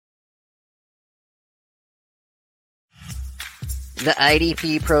The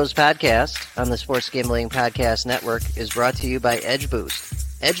IDP Pros Podcast on the Sports Gambling Podcast Network is brought to you by Edge Boost.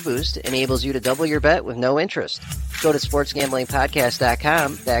 Edge Boost enables you to double your bet with no interest. Go to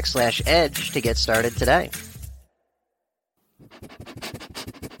sportsgamblingpodcast.com/edge to get started today.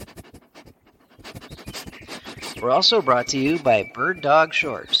 We're also brought to you by Bird Dog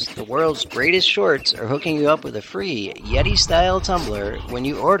Shorts. The world's greatest shorts are hooking you up with a free Yeti-style tumbler when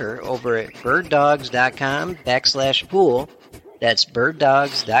you order over at birddogs.com/pool. That's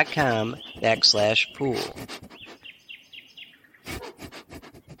birddogs.com/pool.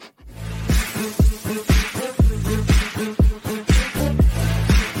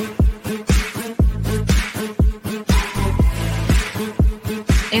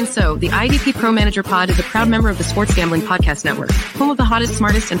 And so, the IDP Pro Manager Pod is a proud member of the Sports Gambling Podcast Network, home of the hottest,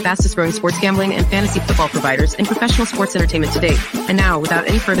 smartest, and fastest growing sports gambling and fantasy football providers and professional sports entertainment to date. And now, without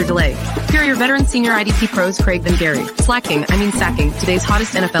any further delay, here are your veteran senior IDP pros, Craig and Gary. Sacking today's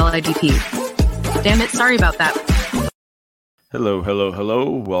hottest NFL IDP. Damn it, sorry about that.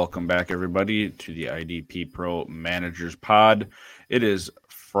 Hello. Welcome back, everybody, to the IDP Pro Managers Pod. It is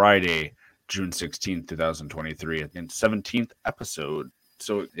Friday, June 16th, 2023, and 17th episode.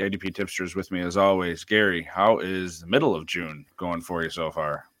 So the IDP tipster is with me as always. Gary, how is the middle of June going for you so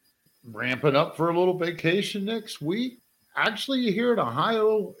far? Ramping up for a little vacation next week. Actually, here in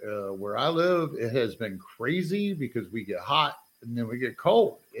Ohio, where I live, it has been crazy because we get hot and then we get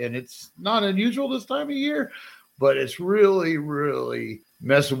cold. And it's not unusual this time of year, but it's really, really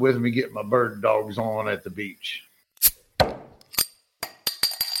messing with me getting my bird dogs on at the beach.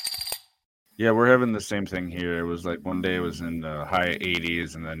 Yeah, we're having the same thing here. It was like one day it was in the high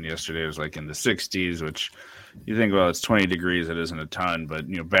 80s, and then yesterday it was like in the 60s, which you think, well, it's 20 degrees. It isn't a ton, but,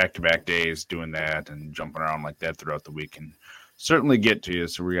 back-to-back days doing that and jumping around like that throughout the week can certainly get to you.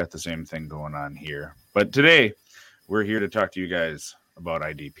 So we got the same thing going on here. But today we're here to talk to you guys about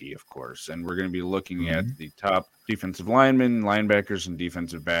IDP, of course, and we're going to be looking at the top defensive linemen, linebackers, and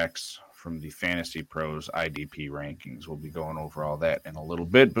defensive backs from the Fantasy Pros IDP rankings. We'll be going over all that in a little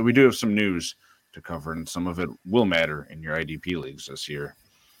bit, but we do have some news to cover, and some of it will matter in your IDP leagues this year.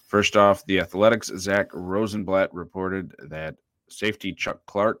 First off, the Athletics' Zach Rosenblatt reported that safety Chuck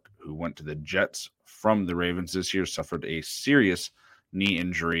Clark, who went to the Jets from the Ravens this year, suffered a serious knee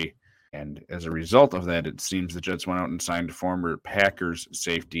injury, and as a result of that, it seems the Jets went out and signed former Packers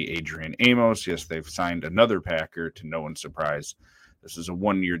safety Adrian Amos. Yes, they've signed another Packer, to no one's surprise. This is a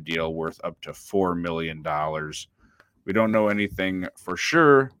one-year deal worth up to $4 million. We don't know anything for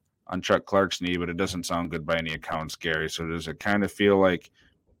sure on Chuck Clark's knee, but it doesn't sound good by any accounts, Gary. So does it kind of feel like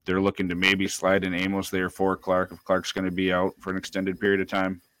they're looking to maybe slide in Amos there for Clark if Clark's going to be out for an extended period of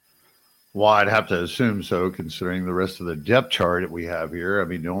time? Well, I'd have to assume so, considering the rest of the depth chart that we have here. I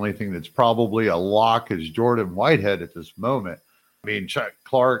mean, the only thing that's probably a lock is Jordan Whitehead at this moment. I mean, Chuck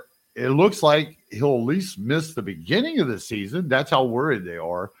Clark, it looks like he'll at least miss the beginning of the season. That's how worried they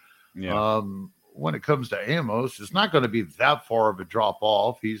are. Yeah. When it comes to Amos, it's not going to be that far of a drop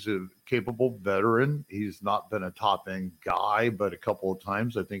off. He's a capable veteran. He's not been a top end guy, but a couple of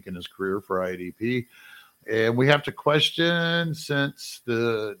times, I think, in his career for IDP. And we have to question, since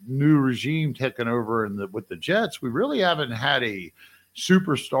the new regime taking over with the Jets, we really haven't had a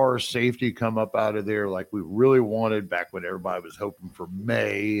superstar safety come up out of there like we really wanted back when everybody was hoping for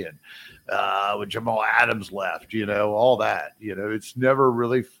May and when Jamal Adams left, all that. It's never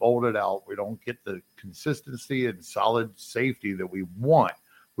really folded out. We don't get the consistency and solid safety that we want.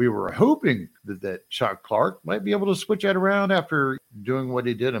 We were hoping that Chuck Clark might be able to switch that around after doing what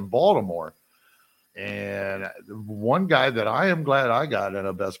he did in Baltimore. And one guy that I am glad I got in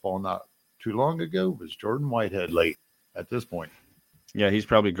a best ball not too long ago was Jordan Whitehead late at this point. Yeah, he's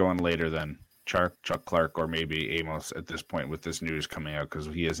probably going later than Chuck Clark or maybe Amos at this point with this news coming out, because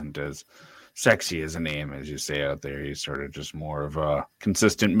he isn't as sexy as a name as you say out there. He's sort of just more of a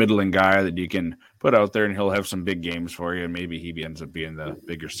consistent middling guy that you can put out there and he'll have some big games for you. And maybe he ends up being the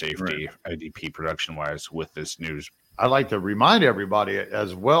bigger safety IDP production-wise with this news. I'd like to remind everybody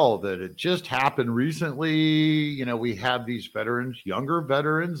as well that it just happened recently. We have these veterans, younger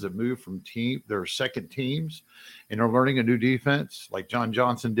veterans that move from their second teams and are learning a new defense, like John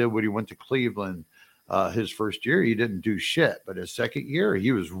Johnson did when he went to Cleveland. His first year, he didn't do shit, but his second year,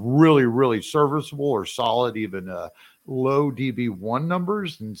 he was really, really serviceable or solid, even low DB1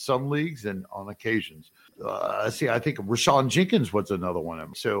 numbers in some leagues and on occasions. I think Rashawn Jenkins was another one of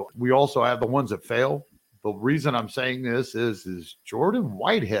them. So we also have the ones that fail. The reason I'm saying this is Jordan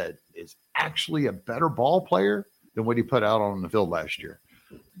Whitehead is actually a better ball player than what he put out on the field last year.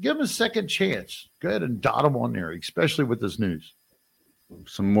 Give him a second chance. Go ahead and dot him on there, especially with this news.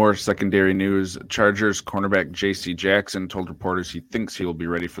 Some more secondary news. Chargers cornerback J.C. Jackson told reporters he thinks he will be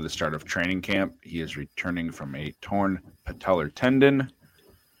ready for the start of training camp. He is returning from a torn patellar tendon.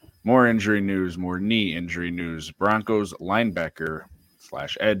 More injury news, more knee injury news. Broncos linebacker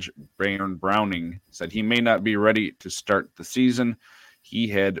 / edge Baron Browning said he may not be ready to start the season. He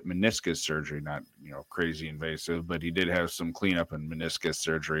had meniscus surgery, not crazy invasive, but he did have some cleanup and meniscus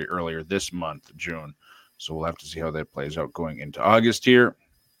surgery earlier this month, June. So we'll have to see how that plays out going into August here.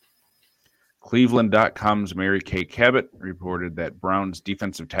 Cleveland.com's Mary Kay Cabot reported that Browns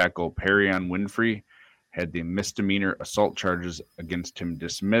defensive tackle Perion Winfrey had the misdemeanor assault charges against him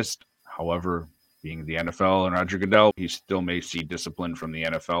dismissed. However, being the NFL and Roger Goodell, he still may see discipline from the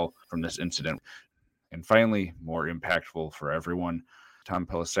NFL from this incident. And finally, more impactful for everyone, Tom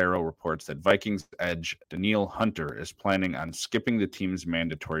Pelissero reports that Vikings edge Danielle Hunter is planning on skipping the team's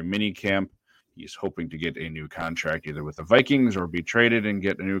mandatory minicamp. He's hoping to get a new contract either with the Vikings or be traded and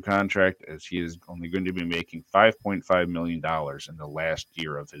get a new contract, as he is only going to be making $5.5 million in the last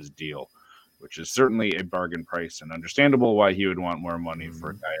year of his deal, which is certainly a bargain price and understandable why he would want more money for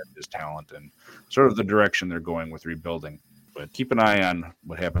a guy of his talent and sort of the direction they're going with rebuilding. But keep an eye on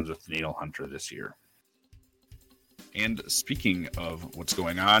what happens with Danielle Hunter this year. And speaking of what's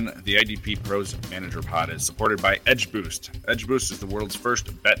going on, the IDP Pros Manager Pod is supported by Edge Boost. Edge Boost is the world's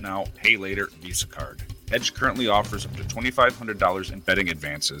first bet now, pay later Visa card. Edge currently offers up to $2,500 in betting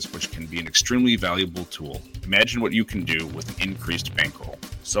advances, which can be an extremely valuable tool. Imagine what you can do with an increased bankroll.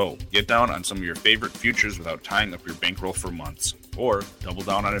 So, get down on some of your favorite futures without tying up your bankroll for months. Or double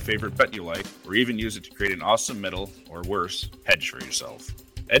down on a favorite bet you like, or even use it to create an awesome middle, or worse, hedge for yourself.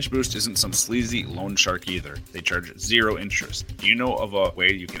 Edge Boost isn't some sleazy loan shark either. They charge zero interest. Do you know of a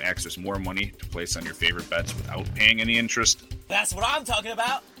way you can access more money to place on your favorite bets without paying any interest? That's what I'm talking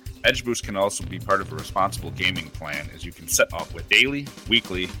about. Edge Boost can also be part of a responsible gaming plan, as you can set up with daily,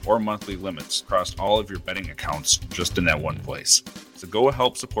 weekly, or monthly limits across all of your betting accounts just in that one place. So go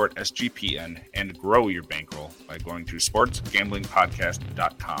help support SGPN and grow your bankroll by going to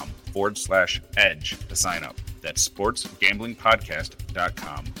sportsgamblingpodcast.com/edge to sign up. That's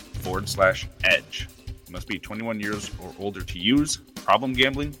sportsgamblingpodcast.com/edge. You must be 21 years or older to use. Problem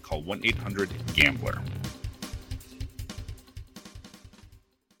gambling? Call 1-800-GAMBLER.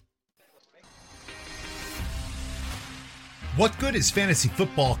 What good is fantasy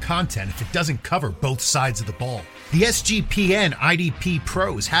football content if it doesn't cover both sides of the ball? The SGPN IDP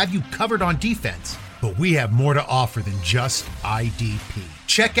pros have you covered on defense, but we have more to offer than just IDP.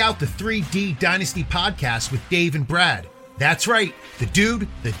 Check out the 3D Dynasty podcast with Dave and Brad. That's right, the dude,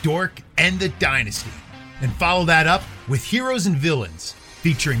 the dork, and the dynasty. And follow that up with Heroes and Villains,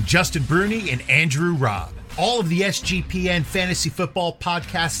 featuring Justin Bruni and Andrew Robb. All of the SGPN fantasy football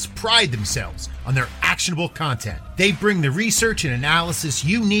podcasts pride themselves on their actionable content. They bring the research and analysis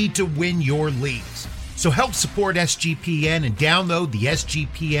you need to win your leagues. So help support SGPN and download the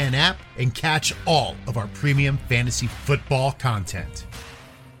SGPN app and catch all of our premium fantasy football content.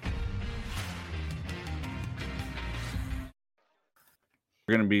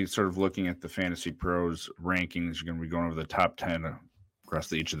 We're going to be sort of looking at the Fantasy Pros rankings. You're going to be going over the top 10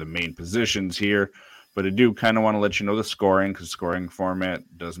 across each of the main positions here. But I do kind of want to let you know the scoring, because scoring format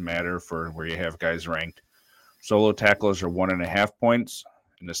does matter for where you have guys ranked. Solo tackles are 1.5 points.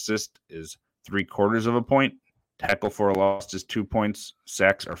 An assist is 3/4 of a point. Tackle for a loss is 2 points.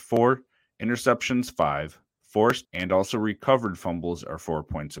 Sacks are 4. Interceptions 5. Forced and also recovered fumbles are 4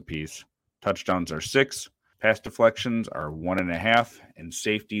 points apiece. Touchdowns are 6. Pass deflections are 1.5, and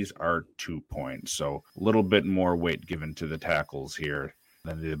safeties are 2 points. So a little bit more weight given to the tackles here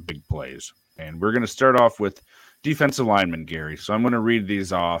than the big plays. And we're going to start off with defensive linemen, Gary. So I'm going to read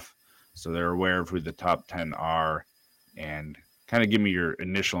these off so they're aware of who the top 10 are, and kind of give me your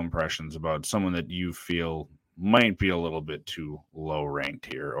initial impressions about someone that you feel might be a little bit too low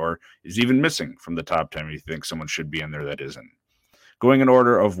ranked here, or is even missing from the top 10. You think someone should be in there that isn't. Going in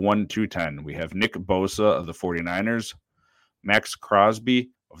order of 1 to 10, we have Nick Bosa of the 49ers, Max Crosby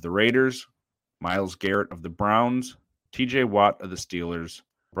of the Raiders, Myles Garrett of the Browns, TJ Watt of the Steelers,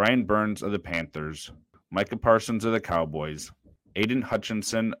 Brian Burns of the Panthers, Micah Parsons of the Cowboys, Aiden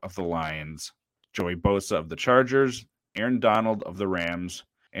Hutchinson of the Lions, Joey Bosa of the Chargers, Aaron Donald of the Rams,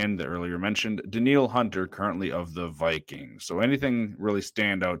 and the earlier mentioned Danielle Hunter, currently of the Vikings. So anything really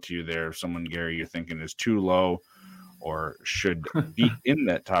stand out to you there? Someone, Gary, you're thinking is too low or should be in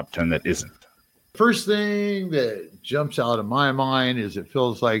that top 10 that isn't? First thing that jumps out of my mind is it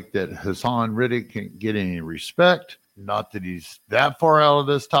feels like that Hassan Riddick can't get any respect. Not that he's that far out of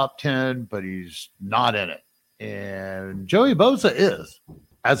this top 10, but he's not in it. And Joey Bosa is.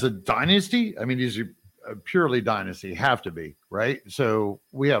 As a dynasty, I mean, he's purely dynasty, have to be, right? So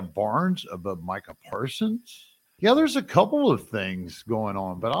we have Barnes above Micah Parsons. Yeah, there's a couple of things going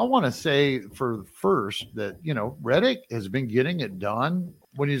on, but I want to say for first that, Reddick has been getting it done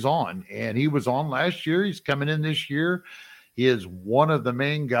when he's on, and he was on last year. He's coming in this year. He is one of the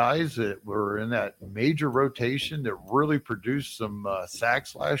main guys that were in that major rotation that really produced some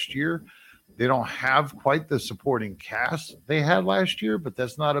sacks last year. They don't have quite the supporting cast they had last year, but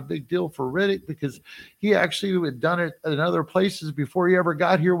that's not a big deal for Reddick because he actually had done it in other places before he ever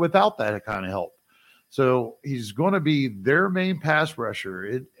got here without that kind of help. So he's going to be their main pass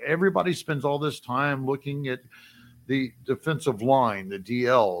rusher. Everybody spends all this time looking at the defensive line, the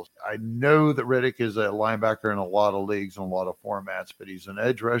DLs. I know that Reddick is a linebacker in a lot of leagues and a lot of formats, but he's an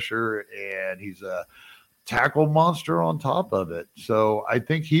edge rusher and he's a tackle monster on top of it. So I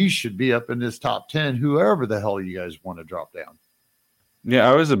think he should be up in this top 10, whoever the hell you guys want to drop down. Yeah,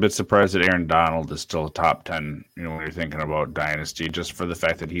 I was a bit surprised that Aaron Donald is still a top 10, when you're thinking about dynasty, just for the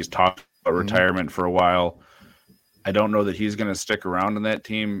fact that he's talked about retirement for a while. I don't know that he's going to stick around in that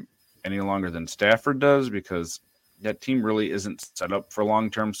team any longer than Stafford does, because that team really isn't set up for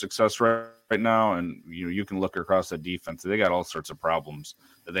long-term success right now. And you can look across the defense. They got all sorts of problems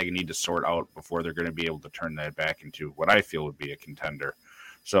that they need to sort out before they're going to be able to turn that back into what I feel would be a contender.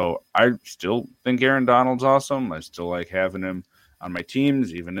 So I still think Aaron Donald's awesome. I still like having him on my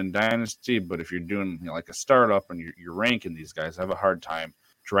teams, even in Dynasty. But if you're doing like a startup and you're ranking these guys, I have a hard time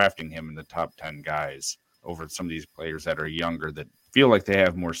drafting him in the top 10 guys over some of these players that are younger that feel like they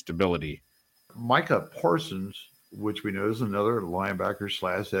have more stability. Micah Parsons, which we know is another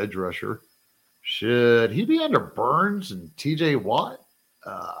linebacker / edge rusher, should he be under Burns and TJ Watt?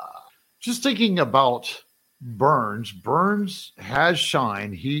 Just thinking about Burns has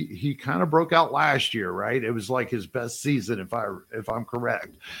shined. He kind of broke out last year, right? It was like his best season, if I'm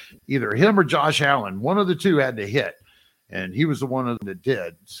correct. Either him or Josh Allen, one of the two had to hit, and he was the one that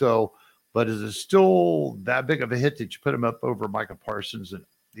did. So, but is it still that big of a hit that you put him up over Micah Parsons and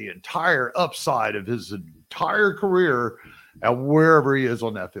the entire upside of his entire career at wherever he is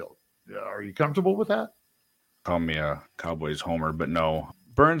on that field? Are you comfortable with that? Call me a Cowboys homer, but no.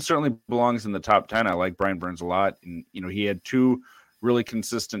 Burns certainly belongs in the top 10. I like Brian Burns a lot. And, he had two really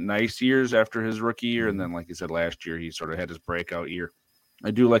consistent, nice years after his rookie year. And then, like you said, last year, he sort of had his breakout year.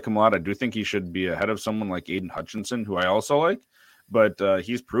 I do like him a lot. I do think he should be ahead of someone like Aiden Hutchinson, who I also like. But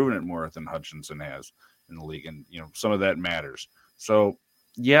he's proven it more than Hutchinson has in the league. And, some of that matters. So,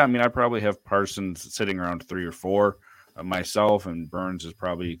 yeah, I probably have Parsons sitting around 3 or 4 myself, and Burns is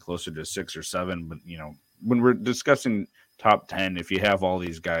probably closer to 6 or 7. But, when we're discussing top 10, if you have all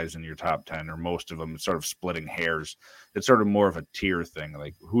these guys in your top 10 or most of them, it's sort of splitting hairs. It's sort of more of a tier thing.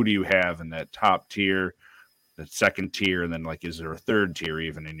 Like, who do you have in that top tier, the second tier, and then, like, is there a third tier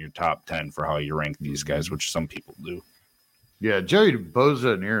even in your top 10 for how you rank these guys, which some people do. Yeah, Joey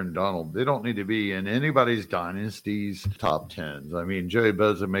Bosa and Aaron Donald, they don't need to be in anybody's dynasty's top 10s. Joey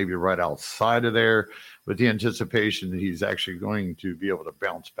Bosa may be right outside of there with the anticipation that he's actually going to be able to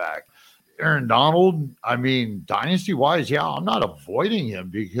bounce back. Aaron Donald, dynasty-wise, yeah, I'm not avoiding him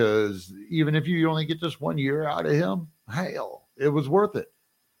because even if you only get just 1 year out of him, hell, it was worth it.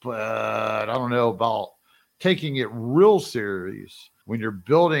 But I don't know about taking it real serious when you're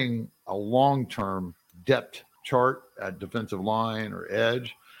building a long-term depth chart at defensive line or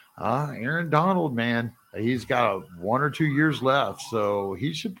edge. Aaron Donald, man, he's got 1 or 2 years left, so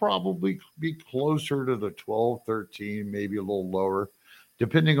he should probably be closer to the 12, 13, maybe a little lower,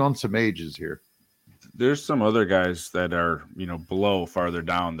 depending on some ages here. There's some other guys that are, below, farther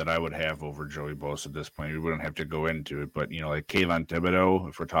down that I would have over Joey Bosa at this point. We wouldn't have to go into it, but, like Kayvon Thibodeau,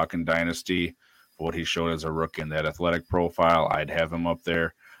 if we're talking dynasty, for what he showed as a rookie in that athletic profile, I'd have him up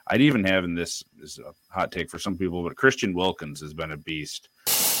there. I'd even have, in this is a hot take for some people, but Christian Wilkins has been a beast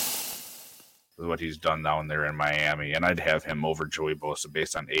with what he's done down there in Miami, and I'd have him over Joey Bosa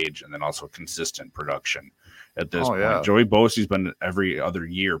based on age and then also consistent production at this point. Yeah. Joey Bosa's been every other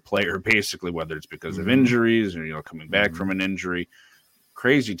year player, basically, whether it's because of injuries or, coming back from an injury.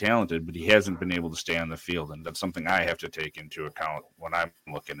 Crazy talented, but he hasn't been able to stay on the field, and that's something I have to take into account when I'm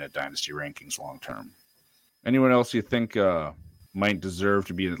looking at dynasty rankings long term. Anyone else you think might deserve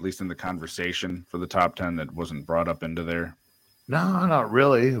to be at least in the conversation for the top 10 that wasn't brought up into there? No, not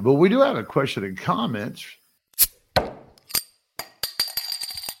really. But we do have a question in comments. Let's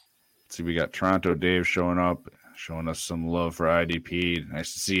see, we got Toronto Dave showing up, showing us some love for IDP.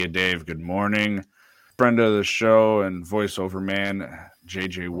 Nice to see you, Dave. Good morning. Friend of the show and voiceover man,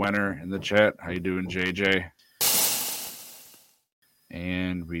 JJ Wenner in the chat. How you doing, JJ?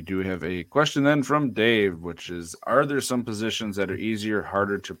 And we do have a question then from Dave, which is, are there some positions that are easier,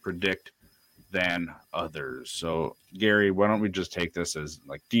 harder to predict than others. So, Gary, why don't we just take this as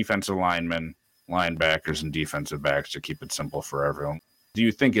like defensive linemen, linebackers, and defensive backs to keep it simple for everyone? Do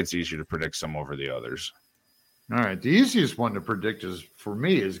you think it's easier to predict some over the others? All right. The easiest one to predict for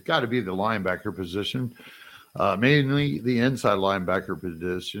me has got to be the linebacker position, mainly the inside linebacker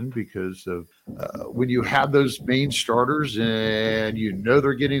position, because of when you have those main starters and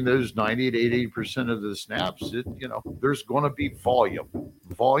they're getting those 90 to 80% of the snaps, there's going to be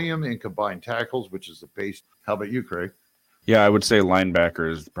volume and combined tackles, which is the base. How about you, Craig? Yeah, I would say linebacker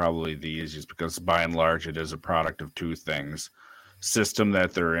is probably the easiest because by and large it is a product of two things: system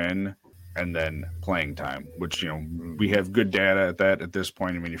that they're in, and then playing time, which, we have good data at that at this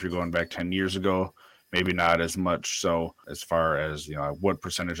point. I mean, if you're going back 10 years ago, maybe not as much so as far as, what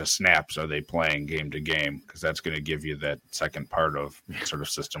percentage of snaps are they playing game to game, because that's going to give you that second part of sort of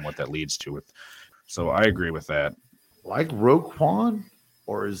system, what that leads to. So I agree with that. Like Roquan,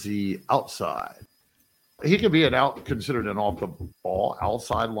 or is he outside? He could be considered an off-the-ball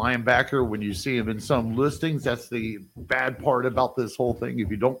outside linebacker when you see him in some listings. That's the bad part about this whole thing. If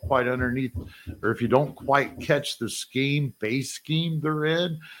you don't quite if you don't quite catch the base scheme they're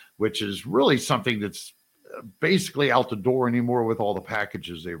in, which is really something that's basically out the door anymore with all the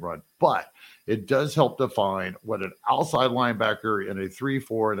packages they run. But it does help define what an outside linebacker in a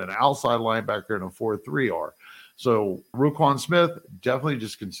 3-4 and an outside linebacker in a 4-3 are. So Roquan Smith, definitely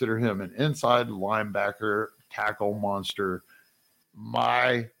just consider him an inside linebacker, tackle monster.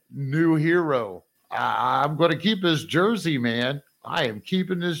 My new hero. I'm going to keep his jersey, man. I am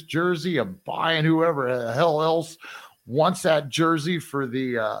keeping this jersey. I'm buying whoever the hell else wants that jersey for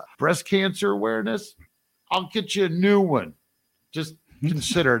the breast cancer awareness. I'll get you a new one. Just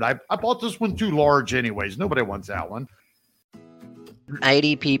consider it. I bought this one too large anyways. Nobody wants that one.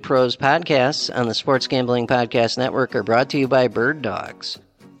 IDP Pros podcasts on the Sports Gambling Podcast Network are brought to you by Bird Dogs.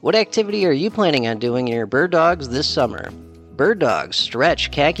 What activity are you planning on doing in your Bird Dogs this summer? Bird Dogs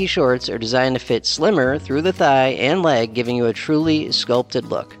stretch khaki shorts are designed to fit slimmer through the thigh and leg, giving you a truly sculpted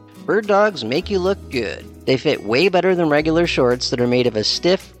look. Bird Dogs make you look good. They fit way better than regular shorts that are made of a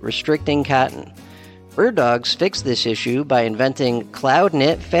stiff, restricting cotton. Bird Dogs fixed this issue by inventing cloud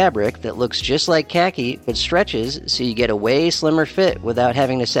knit fabric that looks just like khaki but stretches so you get a way slimmer fit without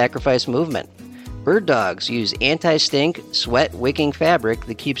having to sacrifice movement. Bird Dogs use anti-stink, sweat-wicking fabric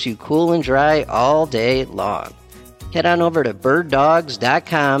that keeps you cool and dry all day long. Head on over to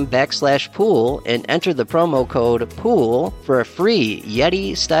birddogs.com/pool and enter the promo code POOL for a free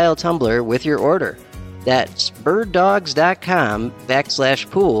Yeti-style tumbler with your order. That's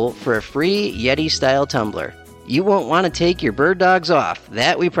birddogs.com/pool for a free Yeti-style tumbler. You won't want to take your Bird Dogs off.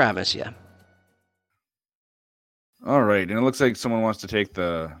 That we promise you. All right. And it looks like someone wants to take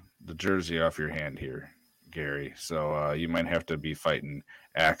the jersey off your hand here, Gary. So you might have to be fighting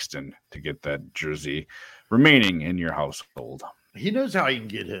Axton to get that jersey remaining in your household. He knows how he can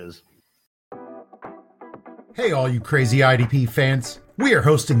get his. Hey, all you crazy IDP fans. We are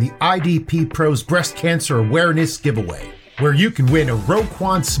hosting the IDP Pros Breast Cancer Awareness Giveaway, where you can win a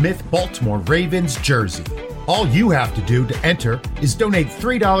Roquan Smith Baltimore Ravens jersey. All you have to do to enter is donate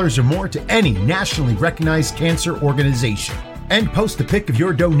 $3 or more to any nationally recognized cancer organization and post a pic of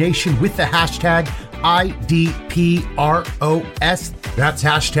your donation with the hashtag IDPROS. That's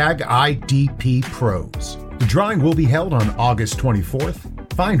hashtag IDPPros. The drawing will be held on August 24th.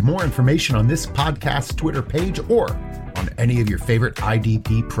 Find more information on this podcast's Twitter page or on any of your favorite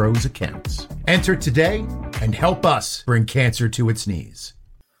IDP Pros accounts. Enter today and help us bring cancer to its knees.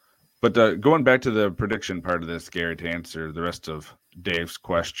 But going back to the prediction part of this, Gary, to answer the rest of Dave's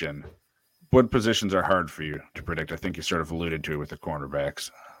question, what positions are hard for you to predict? I think you sort of alluded to it with the cornerbacks.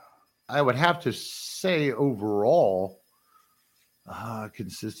 I would have to say overall,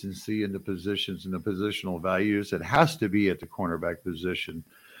 consistency in the positions and the positional values. It has to be at the cornerback position.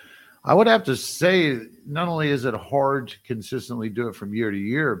 I would have to say not only is it hard to consistently do it from year to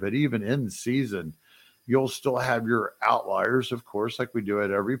year, but even in season, you'll still have your outliers, of course, like we do at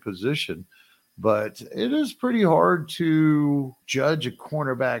every position. But it is pretty hard to judge a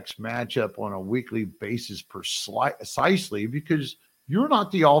cornerback's matchup on a weekly basis precisely because you're not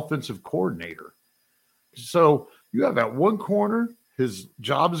the offensive coordinator. So you have that one corner. His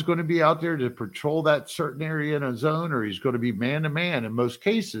job is going to be out there to patrol that certain area in a zone, or he's going to be man-to-man. In most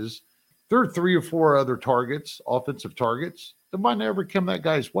cases, there are 3 or 4 other targets, offensive targets, that might never come that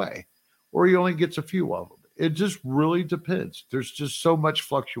guy's way, or he only gets a few of them. It just really depends. There's just so much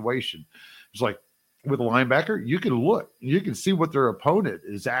fluctuation. It's like with a linebacker, you can look, you can see what their opponent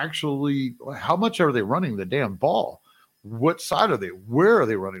is actually, how much are they running the damn ball? What side are they? Where are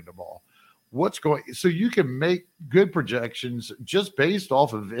they running the ball? what's going. So you can make good projections just based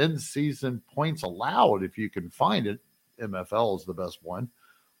off of in-season points allowed if you can find it. MFL is the best one,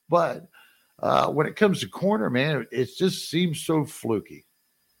 but when it comes to corner, man, it just seems so fluky.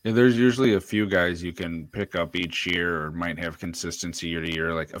 Yeah, there's usually a few guys you can pick up each year or might have consistency year to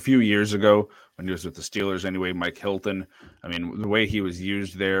year. Like a few years ago when he was with the Steelers anyway, Mike Hilton, I mean, the way he was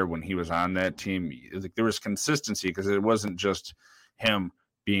used there when he was on that team, like there was consistency because it wasn't just him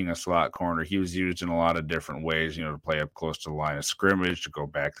being a slot corner. He was used in a lot of different ways, to play up close to the line of scrimmage, to go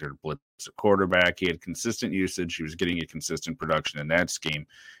back there to blitz a quarterback. He had consistent usage. He was getting a consistent production in that scheme,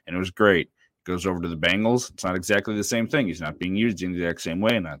 and it was great. Goes over to the Bengals. It's not exactly the same thing. He's not being used in the exact same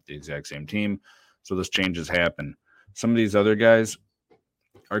way, not the exact same team. So those changes happen. Some of these other guys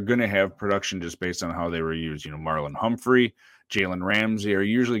are going to have production just based on how they were used. Marlon Humphrey, Jalen Ramsey are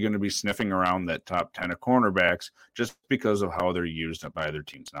usually going to be sniffing around that top 10 of cornerbacks just because of how they're used by other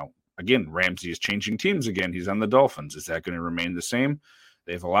teams. Now, again, Ramsey is changing teams again. He's on the Dolphins. Is that going to remain the same?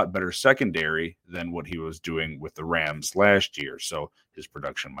 They have a lot better secondary than what he was doing with the Rams last year. So his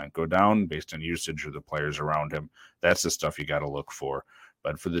production might go down based on usage or the players around him. That's the stuff you got to look for.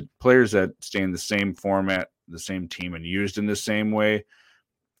 But for the players that stay in the same format, the same team, and used in the same way,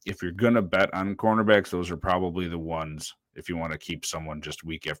 if you're going to bet on cornerbacks, those are probably the ones if you want to keep someone just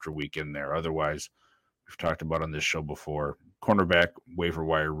week after week in there. Otherwise, we've talked about on this show before, cornerback waiver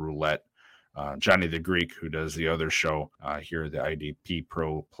wire roulette. Johnny the Greek, who does the other show here, the IDP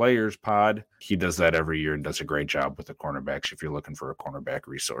Pro Players Pod, he does that every year and does a great job with the cornerbacks if you're looking for a cornerback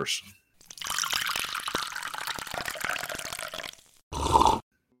resource.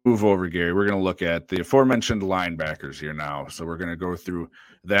 Move over, Gary. We're going to look at the aforementioned linebackers here now. So we're going to go through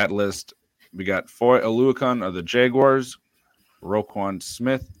that list. We got Foy Oluokun of the Jaguars, Roquan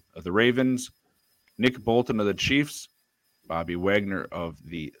Smith of the Ravens, Nick Bolton of the Chiefs, Bobby Wagner of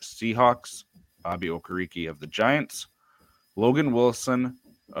the Seahawks, Bobby Okereke of the Giants, Logan Wilson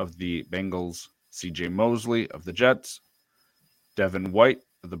of the Bengals, CJ Mosley of the Jets, Devin White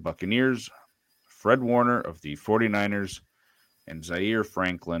of the Buccaneers, Fred Warner of the 49ers, and Zaire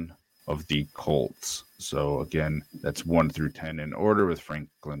Franklin of the Colts. So again, that's 1 through 10 in order, with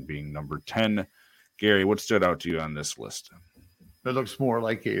Franklin being number 10. Gary, what stood out to you on this list? It looks more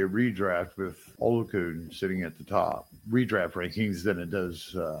like a redraft with Oluokun sitting at the top, redraft rankings, than it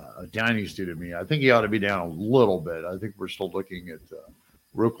does a dynasty to me. I think he ought to be down a little bit. I think we're still looking at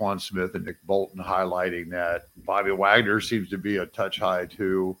Roquan Smith and Nick Bolton highlighting that. Bobby Wagner seems to be a touch high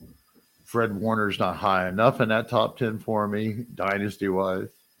too. Fred Warner's not high enough in that top 10 for me, dynasty-wise.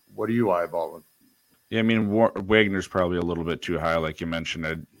 What are you eyeballing? Yeah, I mean, Wagner's probably a little bit too high, like you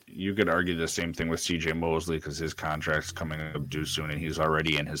mentioned. You could argue the same thing with CJ Mosley because his contract's coming up due soon, and he's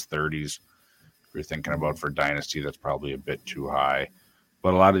already in his 30s. If you're thinking about for dynasty, that's probably a bit too high.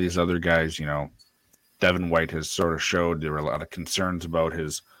 But a lot of these other guys, Devin White has sort of showed there were a lot of concerns about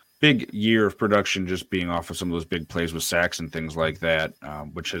his big year of production just being off of some of those big plays with sacks and things like that,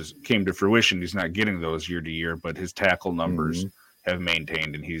 which has came to fruition. He's not getting those year to year, but his tackle numbers have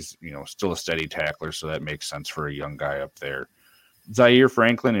maintained, and he's still a steady tackler, so that makes sense for a young guy up there. Zaire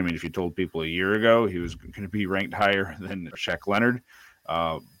Franklin, I mean, if you told people a year ago he was going to be ranked higher than Shaq Leonard,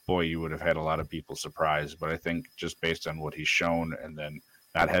 boy, you would have had a lot of people surprised. But I think just based on what he's shown and then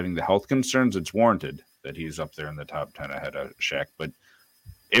not having the health concerns, it's warranted that he's up there in the top 10 ahead of Shaq. But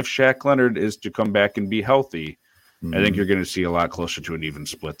if Shaq Leonard is to come back and be healthy, I think you're going to see a lot closer to an even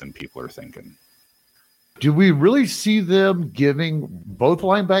split than people are thinking. Do we really see them giving both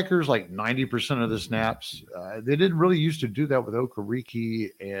linebackers like 90% of the snaps? They didn't really used to do that with Okereke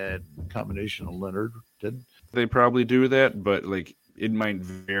and combination of Leonard, did they? Probably do that, but it might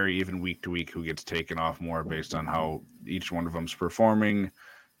vary even week to week who gets taken off more based on how each one of them's performing,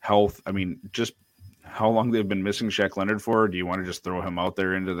 health. I mean, just how long they've been missing Shaq Leonard for. Do you want to just throw him out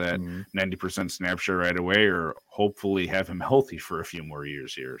there into that 90% snap share right away, or hopefully have him healthy for a few more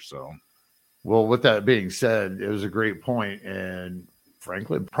years here? So. Well, with that being said, it was a great point, and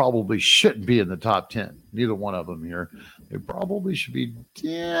Franklin probably shouldn't be in the top 10. Neither one of them here. They probably should be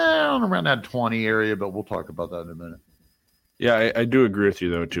down around that 20 area, but we'll talk about that in a minute. Yeah, I do agree with you,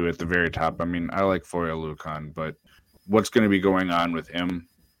 though, too, at the very top. I mean, I like Foy Oluokun, but what's going to be going on with him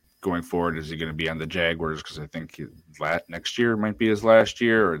going forward? Is he going to be on the Jaguars? Because I think next year might be his last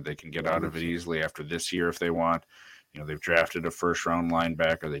year, or they can get out of it easily after this year if they want. They've drafted a first-round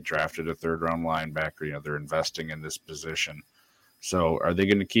linebacker. They drafted a third-round linebacker. They're investing in this position. So are they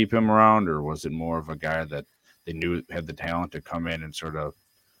going to keep him around, or was it more of a guy that they knew had the talent to come in and sort of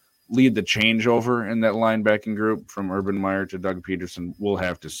lead the changeover in that linebacking group from Urban Meyer to Doug Peterson? We'll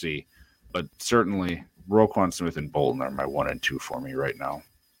have to see. But certainly Roquan Smith and Bolton are my 1 and 2 for me right now.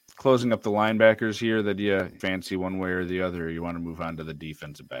 closing up the linebackers here that you fancy one way or the other, or you want to move on to the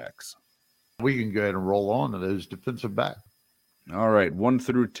defensive backs? We can go ahead and roll on to those defensive backs. All right, 1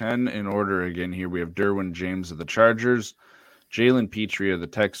 through 10 in order again here. We have Derwin James of the Chargers, Jalen Petrie of the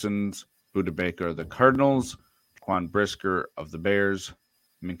Texans, Budda Baker of the Cardinals, Quan Brisker of the Bears,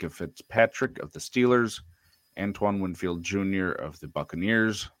 Minkah Fitzpatrick of the Steelers, Antoine Winfield Jr. of the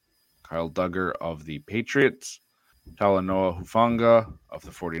Buccaneers, Kyle Duggar of the Patriots, Talanoa Hufanga of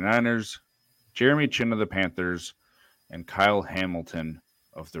the 49ers, Jeremy Chin of the Panthers, and Kyle Hamilton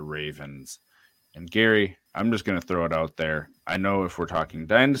of the Ravens. And Gary, I'm just going to throw it out there. I know if we're talking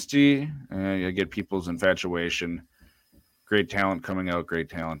dynasty, I get people's infatuation. Great talent coming out, great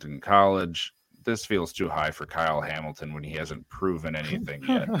talent in college. This feels too high for Kyle Hamilton when he hasn't proven anything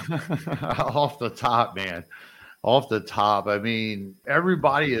yet. Off the top, man. Off the top. I mean,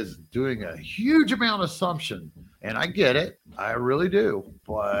 everybody is doing a huge amount of assumption, and I get it. I really do.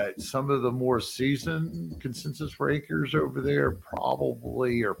 But some of the more seasoned consensus breakers over there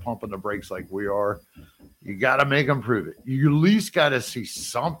probably are pumping the brakes like we are. You got to make them prove it. You at least got to see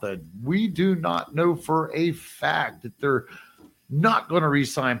something. We do not know for a fact that they're not going to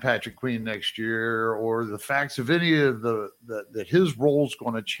re-sign Patrick Queen next year, or the facts of any of that his role is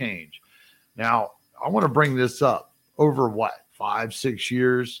going to change. Now, I want to bring this up over 5-6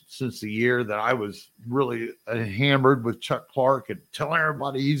 years since the year that I was really hammered with Chuck Clark and telling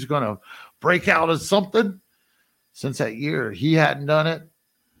everybody he's going to break out as something. Since that year, he hadn't done it.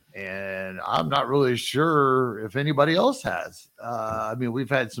 And I'm not really sure if anybody else has. I mean, we've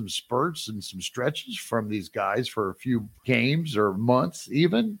had some spurts and some stretches from these guys for a few games or months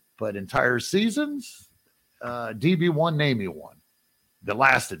even, but entire seasons, DB1, name me one that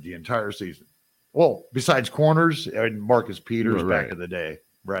lasted the entire season. Well, besides corners and Marcus Peters back in the day.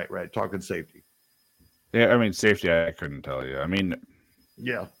 Right. Talking safety. Yeah, I mean, safety, I couldn't tell you. I mean,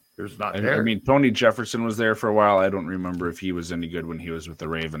 yeah. There's not there. I mean, Tony Jefferson was there for a while. I don't remember if he was any good when he was with the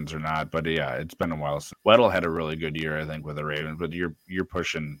Ravens or not. But yeah, it's been a while. Weddle had a really good year, I think, with the Ravens. But you're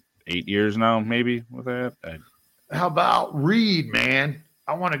pushing 8 years now, maybe, with that. How about Reed, man?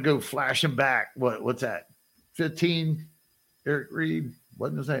 I want to go flashing back. What's that? 15? Eric Reed?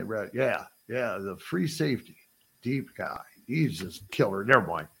 Wasn't his name right? Yeah, the free safety, deep guy. He's just killer. Never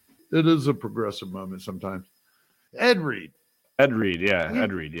mind. It is a progressive moment sometimes. Ed Reed. Ed Reed,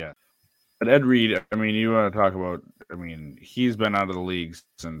 yeah. But Ed Reed, I mean, you want to talk about, I mean, he's been out of the league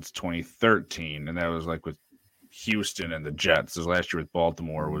since 2013, and that was like with Houston and the Jets. His last year with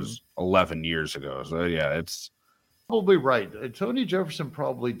Baltimore was 11 years ago. So, yeah, it's probably right. Tony Jefferson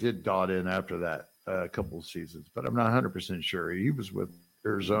probably did dot in after that a couple of seasons, but I'm not 100% sure. He was with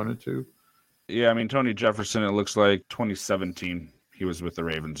Arizona, too. Yeah, I mean, Tony Jefferson, it looks like 2017, he was with the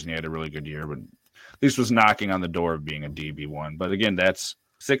Ravens, and he had a really good year, but at least was knocking on the door of being a DB1. But again, that's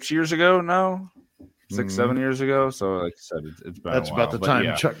 6 years ago now, 7 years ago. So like I said, it's been that's a while. About the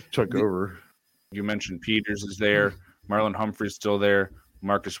time Chuck took over. You mentioned Peters is there. Marlon Humphrey's still there.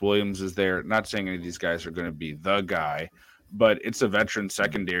 Marcus Williams is there. Not saying any of these guys are going to be the guy, but it's a veteran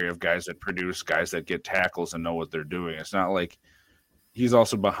secondary of guys that produce, guys that get tackles and know what they're doing. It's not like he's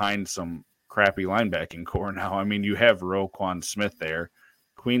also behind some crappy linebacking core now. I mean, you have Roquan Smith there.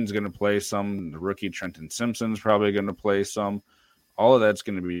 Queen's going to play some. The rookie Trenton Simpson's probably going to play some. All of that's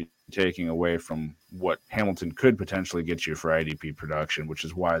going to be taking away from what Hamilton could potentially get you for IDP production, which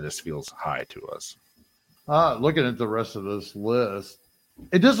is why this feels high to us. Looking at the rest of this list,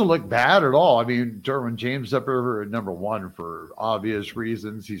 it doesn't look bad at all. I mean, Derwin James up there at number one for obvious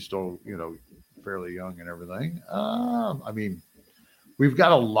reasons. He's still, fairly young and everything. I mean, we've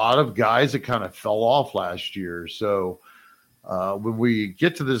got a lot of guys that kind of fell off last year. So when we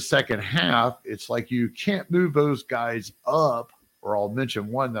get to the second half, it's like you can't move those guys up, or I'll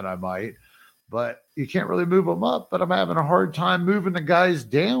mention one that I might, but you can't really move them up. But I'm having a hard time moving the guys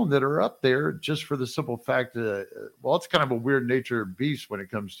down that are up there just for the simple fact that, it's kind of a weird nature beast when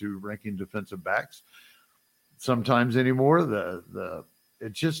it comes to ranking defensive backs. Sometimes anymore,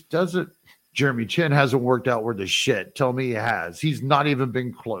 it just doesn't. Jeremy Chin hasn't worked out worth a shit. Tell me he has. He's not even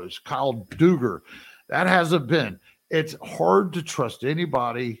been close. Kyle Duggar, that hasn't been. It's hard to trust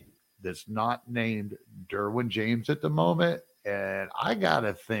anybody that's not named Derwin James at the moment. And I got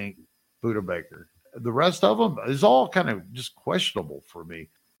to think Budda Baker. The rest of them is all kind of just questionable for me.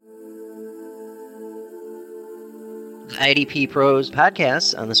 The IDP Pros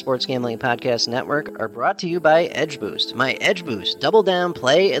podcasts on the Sports Gambling Podcast Network are brought to you by Edge Boost. My Edge Boost Double Down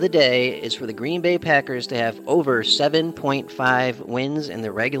Play of the Day is for the Green Bay Packers to have over 7.5 wins in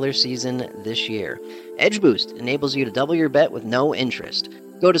the regular season this year. Edge Boost enables you to double your bet with no interest.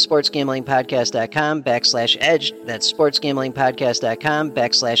 Go to sportsgamblingpodcast.com/edge. That's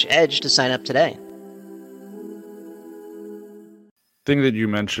sportsgamblingpodcast.com/edge to sign up today. Thing that you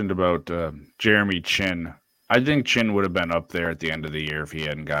mentioned about Jeremy Chin, I think Chin would have been up there at the end of the year if he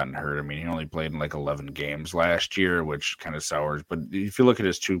hadn't gotten hurt. I mean, he only played in like 11 games last year, which kind of sours. But if you look at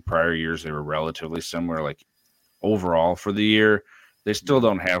his 2 prior years, they were relatively similar. Like overall for the year, they still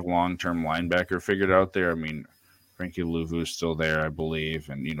don't have long-term linebacker figured out there. I mean, Frankie Louvu's still there, I believe.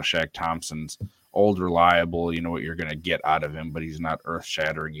 And, Shaq Thompson's old, reliable. You know what you're going to get out of him, but he's not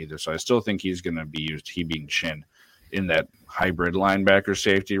earth-shattering either. So I still think he's going to be used, he being Chin, in that hybrid linebacker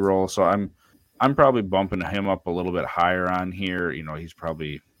safety role. So I'm probably bumping him up a little bit higher on here. He's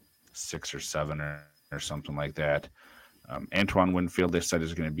probably 6 or 7 or something like that. Antoine Winfield, they said,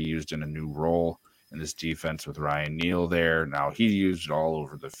 is going to be used in a new role in this defense with Ryan Neal there. Now, he used it all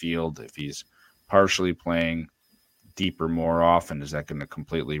over the field. If he's partially playing deeper more often, is that going to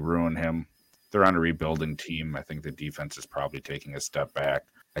completely ruin him? They're on a rebuilding team. I think the defense is probably taking a step back.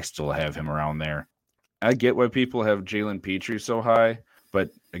 I still have him around there. I get why people have Jalen Petrie so high,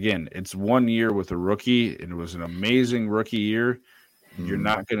 but again, it's 1 year with a rookie, and it was an amazing rookie year. You're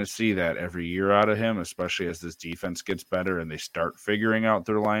not going to see that every year out of him, especially as this defense gets better and they start figuring out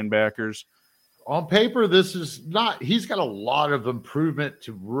their linebackers. On paper, this is not – he's got a lot of improvement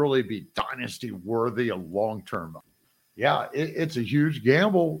to really be dynasty-worthy and long-term. Yeah, it's a huge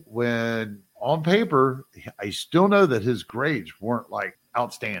gamble when on paper, I still know that his grades weren't like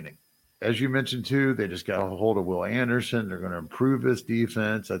outstanding. As you mentioned, too, they just got a hold of Will Anderson. They're going to improve his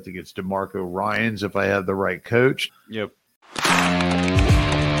defense. I think it's DeMarco Ryans if I have the right coach. Yep.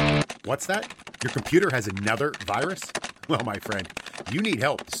 What's that? Your computer has another virus? Well, my friend, you need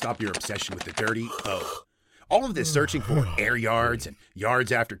help to stop your obsession with the dirty O. All of this searching for air yards and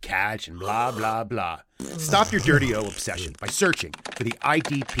yards after catch and blah, blah, blah. Stop your dirty O obsession by searching for the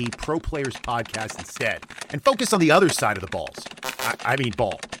IDP Pro Players Podcast instead and focus on the other side of the balls. I mean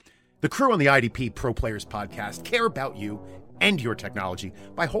ball. The crew on the IDP Pro Players Podcast care about you and your technology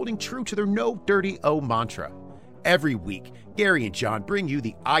by holding true to their no dirty O mantra. Every week, Gary and John bring you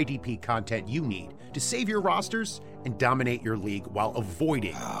the IDP content you need to save your rosters and dominate your league while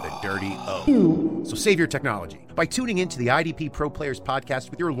avoiding the dirty O. So save your technology by tuning into the IDP Pro Players Podcast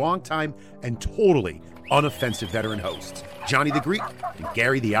with your longtime and totally unoffensive veteran hosts, Johnny the Greek and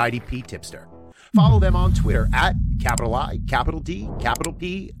Gary the IDP Tipster. Follow them on Twitter at @IDPRO.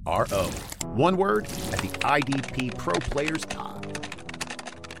 One word at the IDP Pro Players Pod.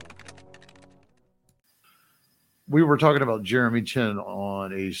 We were talking about Jeremy Chin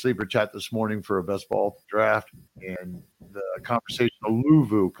on a sleeper chat this morning for a best ball draft, and the conversation of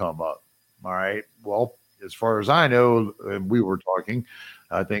Louvu come up. All right. Well, as far as I know, we were talking,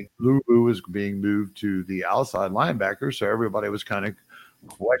 I think Louvu is being moved to the outside linebacker. So everybody was kind of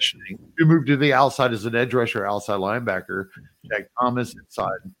questioning who moved to the outside as an edge rusher, outside linebacker, Jack Thomas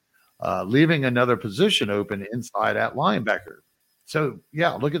inside, leaving another position open inside at linebacker. So,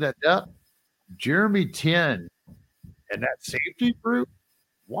 yeah, look at that depth. Jeremy Chin and that safety group,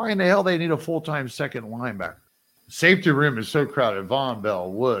 why in the hell they need a full-time second linebacker? Safety room is so crowded. Von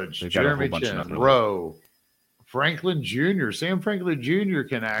Bell, Woods, Jeremy Chin, Rowe, Franklin Jr. Sam Franklin Jr.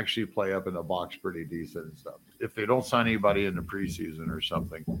 can actually play up in the box pretty decent and stuff if they don't sign anybody in the preseason or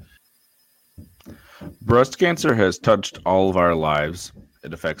something. Breast cancer has touched all of our lives.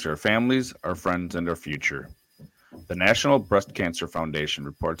 It affects our families, our friends, and our future. The National Breast Cancer Foundation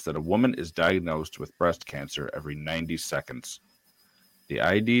reports that a woman is diagnosed with breast cancer every 90 seconds. The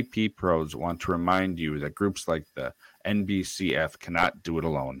IDP pros want to remind you that groups like the NBCF cannot do it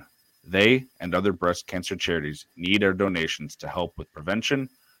alone. They and other breast cancer charities need our donations to help with prevention,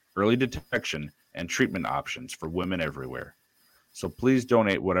 early detection, and treatment options for women everywhere. So please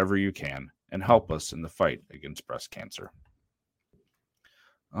donate whatever you can and help us in the fight against breast cancer.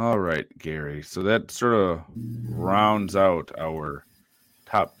 All right, Gary. So that sort of rounds out our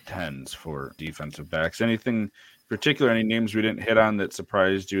top 10s for defensive backs. Anything particular, any names we didn't hit on that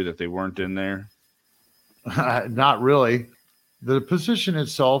surprised you that they weren't in there? Not really. The position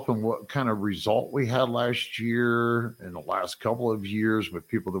itself and what kind of result we had last year and the last couple of years with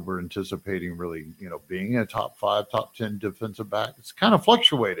people that were anticipating really, being a top 5, top 10 defensive back, it's kind of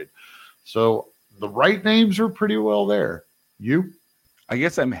fluctuated. So the right names are pretty well there. You? I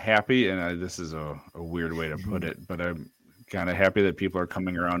guess I'm happy, and this is a weird way to put it, but I'm kind of happy that people are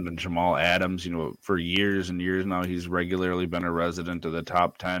coming around on Jamal Adams. For years and years now, he's regularly been a resident of the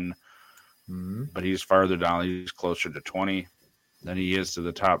top 10, but he's farther down. He's closer to 20 than he is to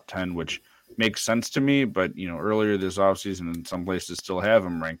the top 10, which makes sense to me. But, earlier this offseason, in some places still have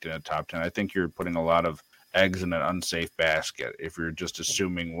him ranked in a top 10. I think you're putting a lot of eggs in an unsafe basket if you're just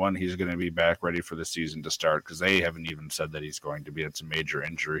assuming, one, he's going to be back ready for the season to start, because they haven't even said that he's going to be. It's a major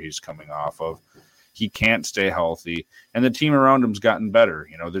injury he's coming off of. He can't stay healthy, and the team around him's gotten better.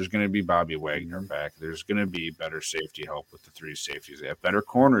 There's going to be Bobby Wagner back. There's going to be better safety help with the 3 safeties. They have better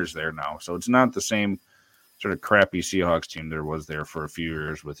corners there now, so it's not the same sort of crappy Seahawks team there was there for a few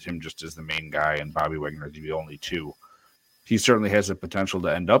years with him just as the main guy and Bobby Wagner the only 2. He certainly has the potential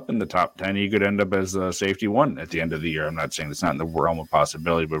to end up in the top 10. He could end up as a safety 1 at the end of the year. I'm not saying it's not in the realm of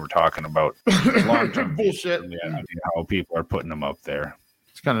possibility, but we're talking about long-term bullshit. How people are putting him up there.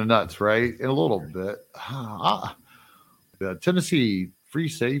 It's kind of nuts, right? In a little bit. The Tennessee free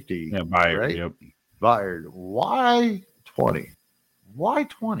safety. Yeah, Byard. Right? Yep. Byard. Why 20? Why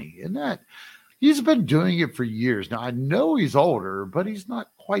 20? And that he's been doing it for years. Now, I know he's older, but he's not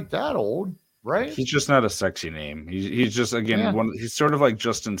quite that old, right? He's just not a sexy name. He's just, again, he's sort of like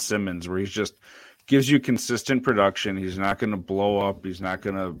Justin Simmons, where he's just gives you consistent production. He's not going to blow up. He's not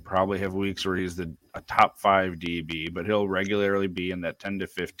going to probably have weeks where he's a top 5 DB, but he'll regularly be in that 10 to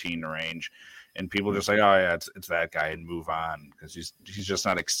 15 range. And people just like, oh yeah, it's that guy, and move on, because he's just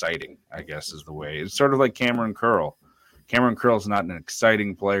not exciting, I guess is the way. It's sort of like Cameron Curl. Cameron Curl's not an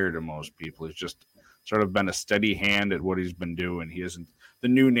exciting player to most people. He's just sort of been a steady hand at what he's been doing. He isn't the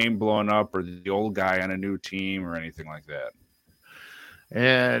new name blowing up or the old guy on a new team or anything like that.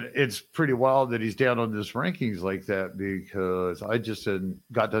 And it's pretty wild that he's down on this rankings like that, because I just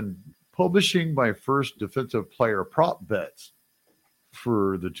got done publishing my first defensive player prop bets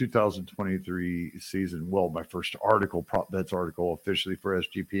for the 2023 season. Well, my first prop bets article officially for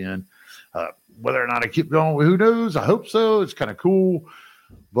SGPN. Whether or not I keep going, who knows? I hope so. It's kind of cool.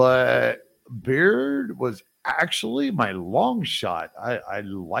 But Beard was actually my long shot. I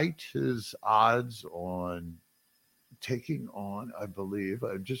liked his odds on taking on, I believe.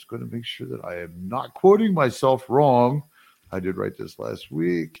 I'm just going to make sure that I am not quoting myself wrong. I did write this last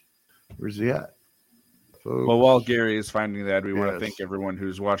week. Where's he at? Folks. Well, while Gary is finding that, we want to thank everyone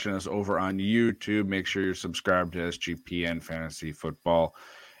who's watching us over on YouTube. Make sure you're subscribed to SGPN Fantasy Football,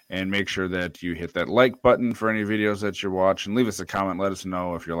 and make sure that you hit that like button for any videos that you're watching. Leave us a comment. Let us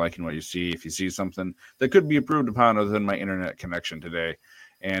know if you're liking what you see. If you see something that could be improved upon other than my internet connection today.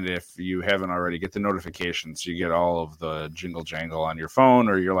 And if you haven't already, get the notifications so you get all of the jingle jangle on your phone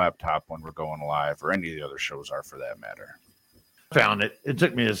or your laptop when we're going live, or any of the other shows are for that matter. Found it. It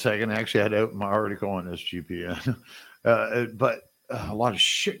took me a second. Actually, I had to open my article on SGPN. But a lot of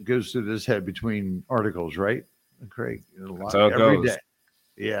shit goes through this head between articles, right, Craig? A lot, that's how it every goes. Day.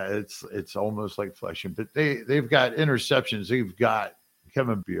 Yeah, it's almost like fleshing. But they've got interceptions. They've got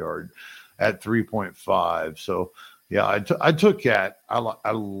Kevin Byard at 3.5. So yeah, I took that.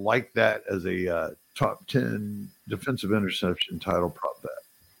 I like that as a top 10 defensive interception title prop bet.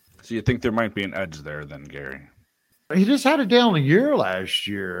 So you think there might be an edge there then, Gary? He just had a down year last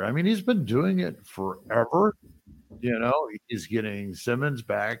year. I mean, he's been doing it forever. He's getting Simmons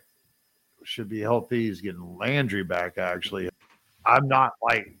back, should be healthy. He's getting Landry back, actually. I'm not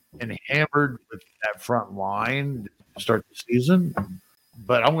enamored with that front line to start the season,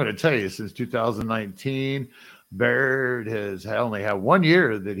 but I'm going to tell you, since 2019, Baird has only had 1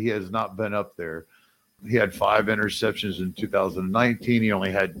 year that he has not been up there. He had 5 interceptions in 2019. He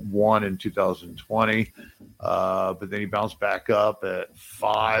only had 1 in 2020, but then he bounced back up at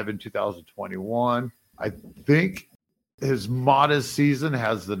 5 in 2021. I think his modest season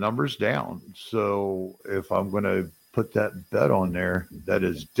has the numbers down. So if I'm going to put that bet on there, that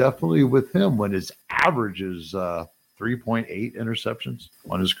is definitely with him when his average is 3.8 interceptions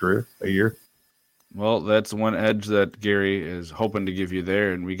on his career a year. Well, that's one edge that Gary is hoping to give you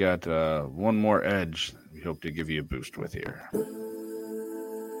there, and we got one more edge we hope to give you a boost with here.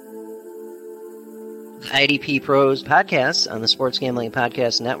 IDP Pros podcasts on the Sports Gambling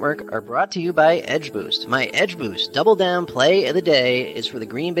Podcast Network are brought to you by Edge Boost. My Edge Boost double down play of the day is for the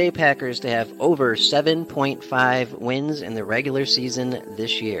Green Bay Packers to have over 7.5 wins in the regular season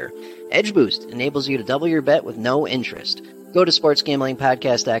this year. Edge Boost enables you to double your bet with no interest. Go to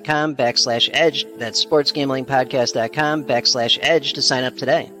sportsgamblingpodcast.com/edge. That's sportsgamblingpodcast.com/edge to sign up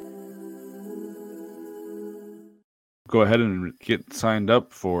today. Go ahead and get signed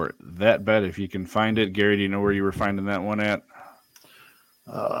up for that bet if you can find it. Gary, do you know where you were finding that one at?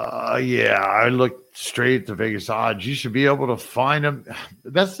 Yeah, I looked straight at the Vegas odds. You should be able to find them.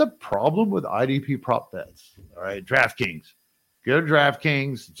 That's the problem with IDP prop bets. All right, DraftKings. Go to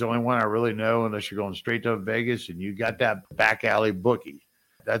DraftKings. It's the only one I really know, unless you're going straight to Vegas and you got that back alley bookie.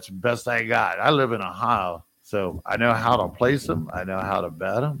 That's the best I got. I live in Ohio, so I know how to place them. I know how to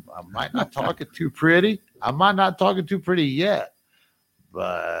bet them. I might not talk it too pretty. I might not talk it too pretty yet,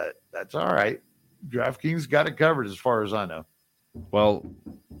 but that's all right. DraftKings got it covered as far as I know. Well,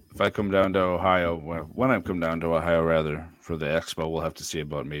 if I come down to Ohio, when I come down to Ohio, rather, for the expo, we'll have to see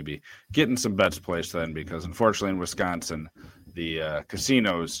about maybe getting some bets placed then, because unfortunately in Wisconsin, the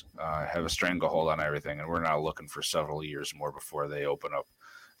casinos have a stranglehold on everything, and we're not looking for several years more before they open up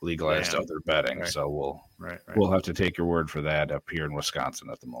legalized other betting. Right. So we'll have to take your word for that up here in Wisconsin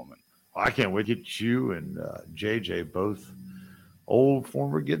at the moment. I can't wait to get you and JJ, both old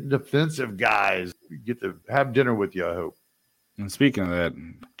former getting defensive guys, get to have dinner with you, I hope. And speaking of that,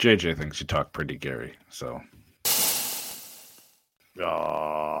 JJ thinks you talk pretty, Gary. So,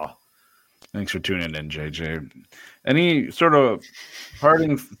 thanks for tuning in, JJ. Any sort of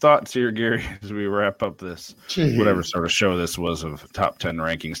parting thoughts here, Gary, as we wrap up this whatever sort of show this was of top 10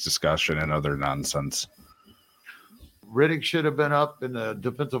 rankings discussion and other nonsense? Riddick should have been up in the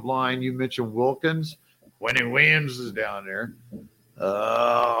defensive line. You mentioned Wilkins. Quentin Williams is down there.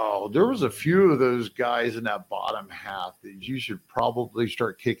 There was a few of those guys in that bottom half that you should probably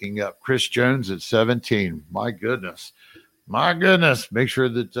start kicking up. Chris Jones at 17. My goodness. Make sure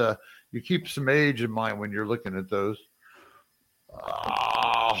that you keep some age in mind when you're looking at those.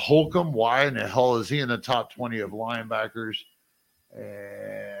 Holcomb, why in the hell is he in the top 20 of linebackers? And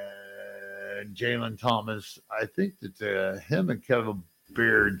Jalen Thomas, I think that him and Kevin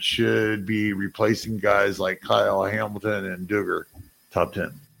Beard should be replacing guys like Kyle Hamilton and Duggar. Top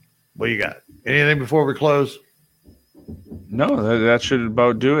 10. What you got? Anything before we close? No, that should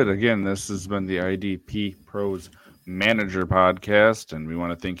about do it. Again, this has been the IDP Pros Manager Podcast, and we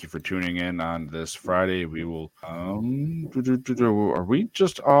want to thank you for tuning in on this Friday. We will are we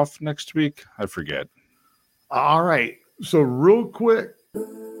just off next week? I forget. All right. So real quick.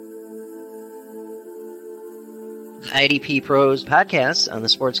 IDP Pros podcasts on the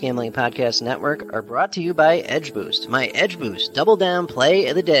Sports Gambling Podcast Network are brought to you by Edge Boost. My Edge Boost Double Down Play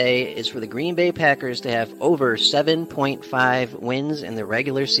of the Day is for the Green Bay Packers to have over 7.5 wins in the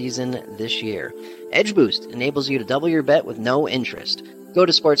regular season this year. Edge Boost enables you to double your bet with no interest. Go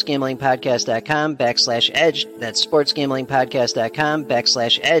to sportsgamblingpodcast.com/edge. That's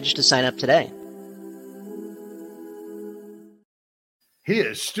sportsgamblingpodcast.com/edge to sign up today. He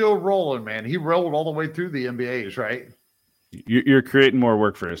is still rolling, man. He rolled all the way through the NBAs, right? You're creating more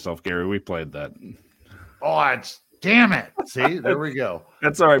work for yourself, Gary. We played that. Oh, damn it. See, there we go.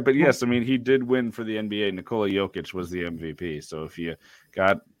 That's all right. But yes, I mean, he did win for the NBA. Nikola Jokic was the MVP. So if you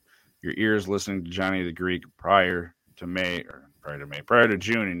got your ears listening to Johnny the Greek prior to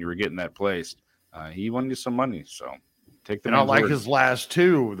June, and you were getting that placed, he won you some money. So take the. And I like his last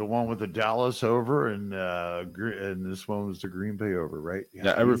two, the one with the Dallas over and this one was the Green Bay over, right?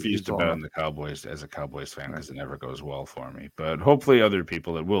 Yeah, I refuse to bet on the Cowboys as a Cowboys fan because it never goes well for me. But hopefully other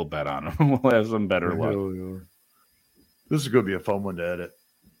people that will bet on them will have some better luck. This is going to be a fun one to edit.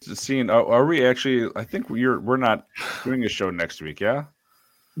 Seeing, are we actually, I think we're not doing a show next week, yeah?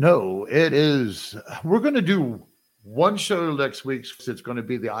 No, it is. We're going to do one show next week. It's going to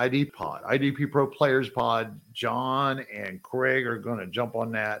be the IDP Pro Players Pod. John and Craig are going to jump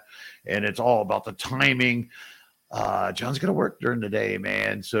on that, and it's all about the timing. John's going to work during the day,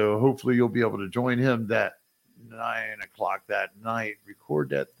 man, so hopefully you'll be able to join him that 9:00 that night. Record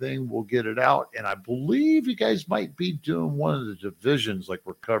that thing. We'll get it out, and I believe you guys might be doing one of the divisions like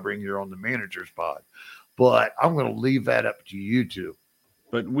we're covering here on the Managers Pod, but I'm going to leave that up to you two.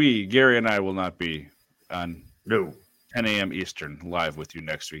 But Gary and I will not be on 10 a.m. Eastern live with you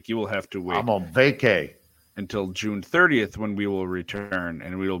next week. You will have to wait. I'm on vacay until June 30th when we will return,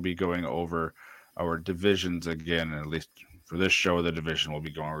 and we will be going over our divisions again. At least for this show, the division we'll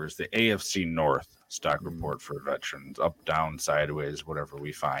be going over is the AFC North stock report for veterans, up, down, sideways, whatever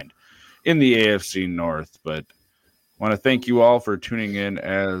we find in the AFC North. But I want to thank you all for tuning in,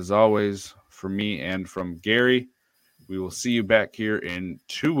 as always, from me and from Gary. We will see you back here in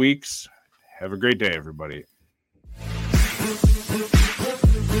 2 weeks. Have a great day, everybody.